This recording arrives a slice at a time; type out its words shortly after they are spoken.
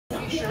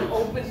Kingfisher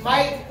open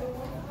mic.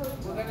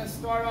 We're gonna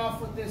start off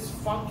with this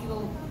funky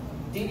little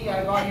ditty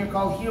I got here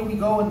called Here We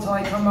Go until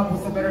I come up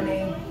with a better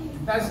name.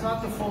 That's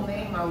not the full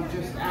name, I was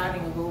just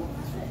adding a little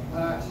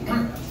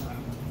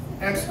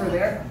extra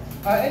there.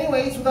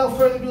 Anyways, without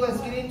further ado, let's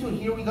get into it.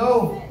 Here we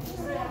go.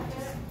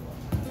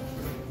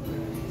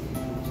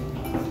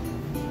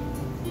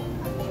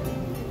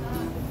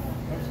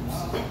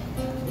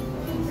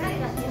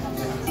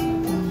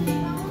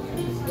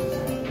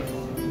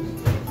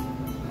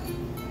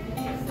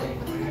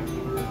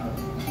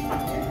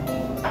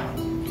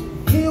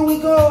 Here we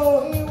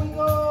go, here we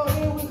go,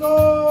 here we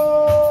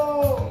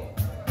go.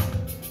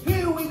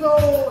 Here we go,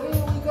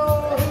 here we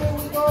go, here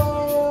we go.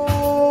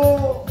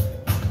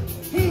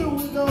 Here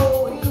we go,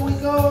 here we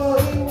go,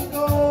 here we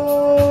go.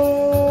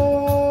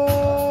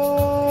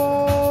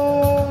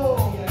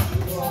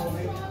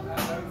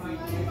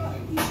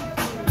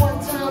 One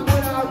time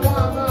when I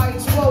want my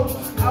explode,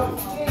 out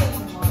stage,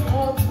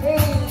 on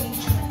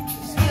page,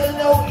 still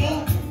no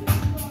ink,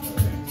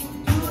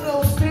 do no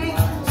stink.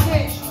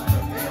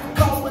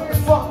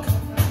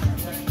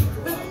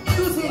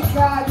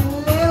 I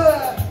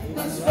deliver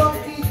this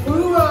funky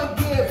groove I'm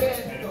giving,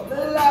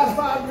 the life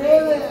I'm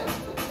living,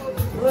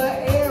 the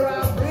air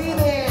I'm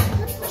breathing.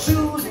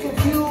 Choose,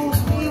 confuse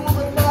me with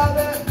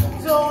another,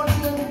 don't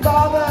even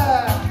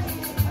bother.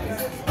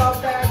 It's about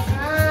that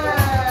time.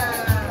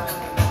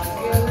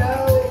 Get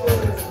low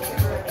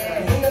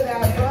and hear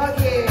that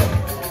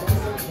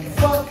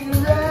funky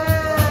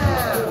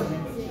rhyme.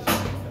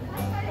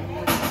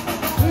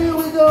 Here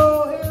we go,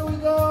 here we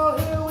go,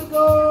 here we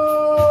go.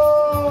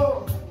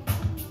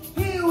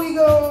 Here we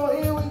go,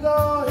 here we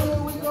go,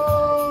 here we go.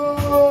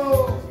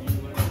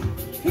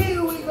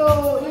 Here we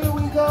go, here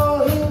we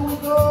go, here we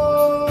go.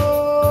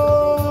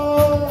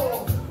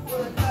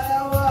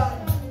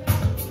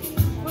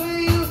 We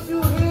used to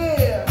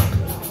hear,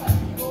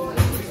 we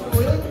used to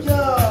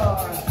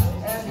enjoy,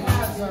 and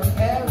have some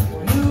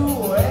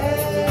everywhere.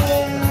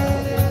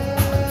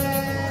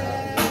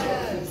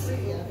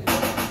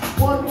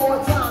 One more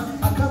time,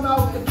 I come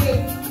out the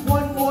gate.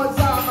 One more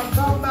time, I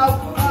come out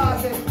the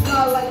closet.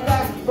 Not like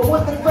that. But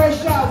with the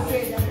fresh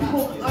outfit,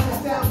 people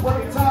understand what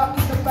I'm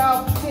talking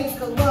about. Take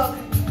a look,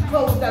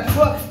 close that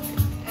book,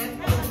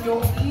 and open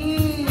your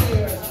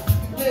ears.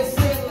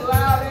 Listen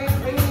loud and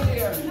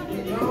clear.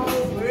 You know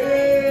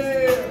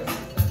where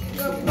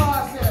the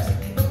process,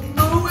 the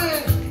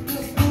moving,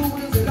 this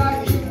moving's got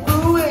you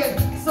moving.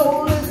 So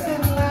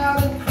listen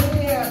loud and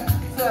clear.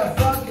 The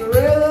funky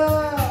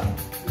rhythm,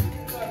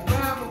 the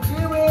I'm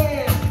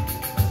doing.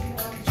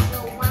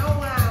 Wow,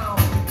 wow.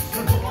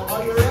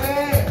 Are you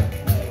ready?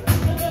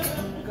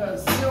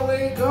 Cause here we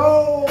go.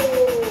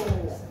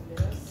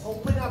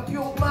 Open up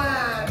your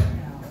mind.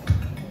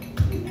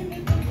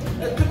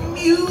 Let the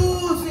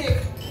music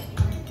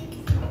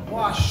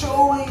wash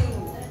over you.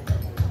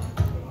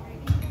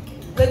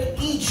 Let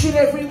each and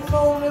every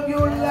moment of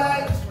your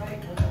life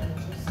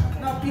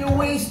not be a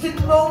wasted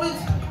moment.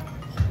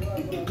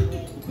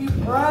 Be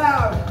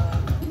proud.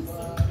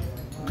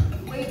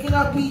 Waking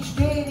up each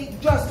day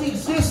and just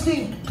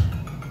existing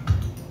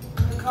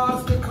in the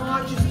cosmic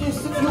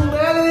consciousness of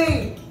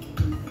humanity.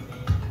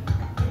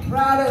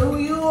 Proud of who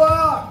you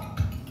are,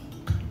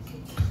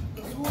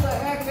 because who the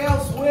heck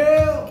else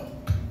will?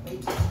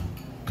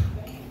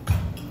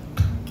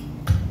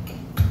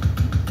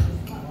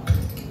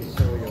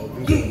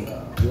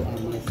 Yeah. You are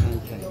my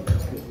sunshine.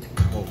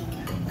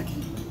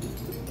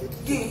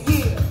 Yeah,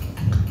 yeah.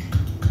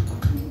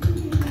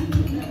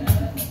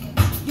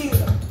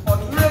 Yeah, are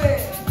you ready?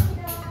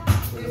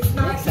 If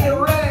not, get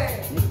ready.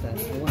 Next time,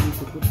 I want you to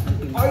put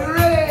something. Are you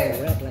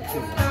ready? Red like If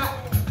this. not,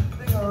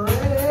 then you're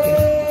ready.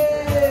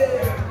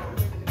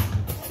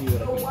 See what You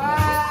know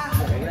why?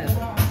 You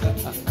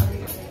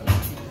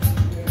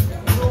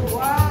know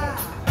why?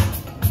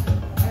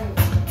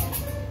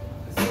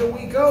 'Cause here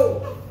we go.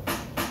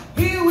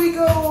 Here we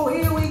go,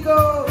 here we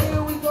go,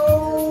 here we go.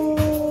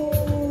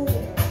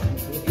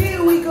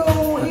 Here we go,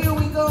 here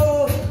we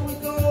go, here we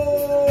go.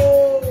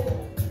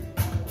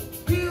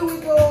 Here we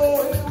go,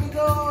 here we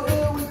go,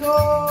 here we go.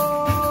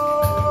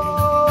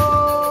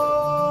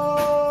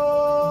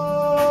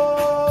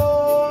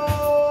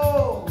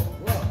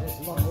 Wow, that's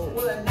a long road.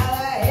 With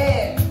another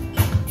head,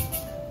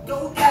 no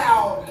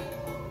doubt.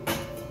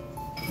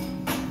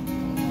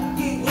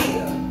 Yeah,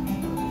 yeah.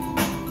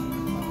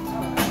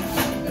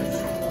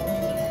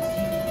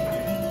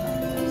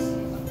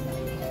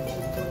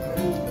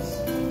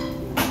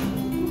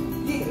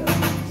 Yeah.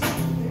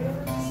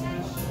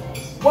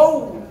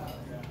 Whoa.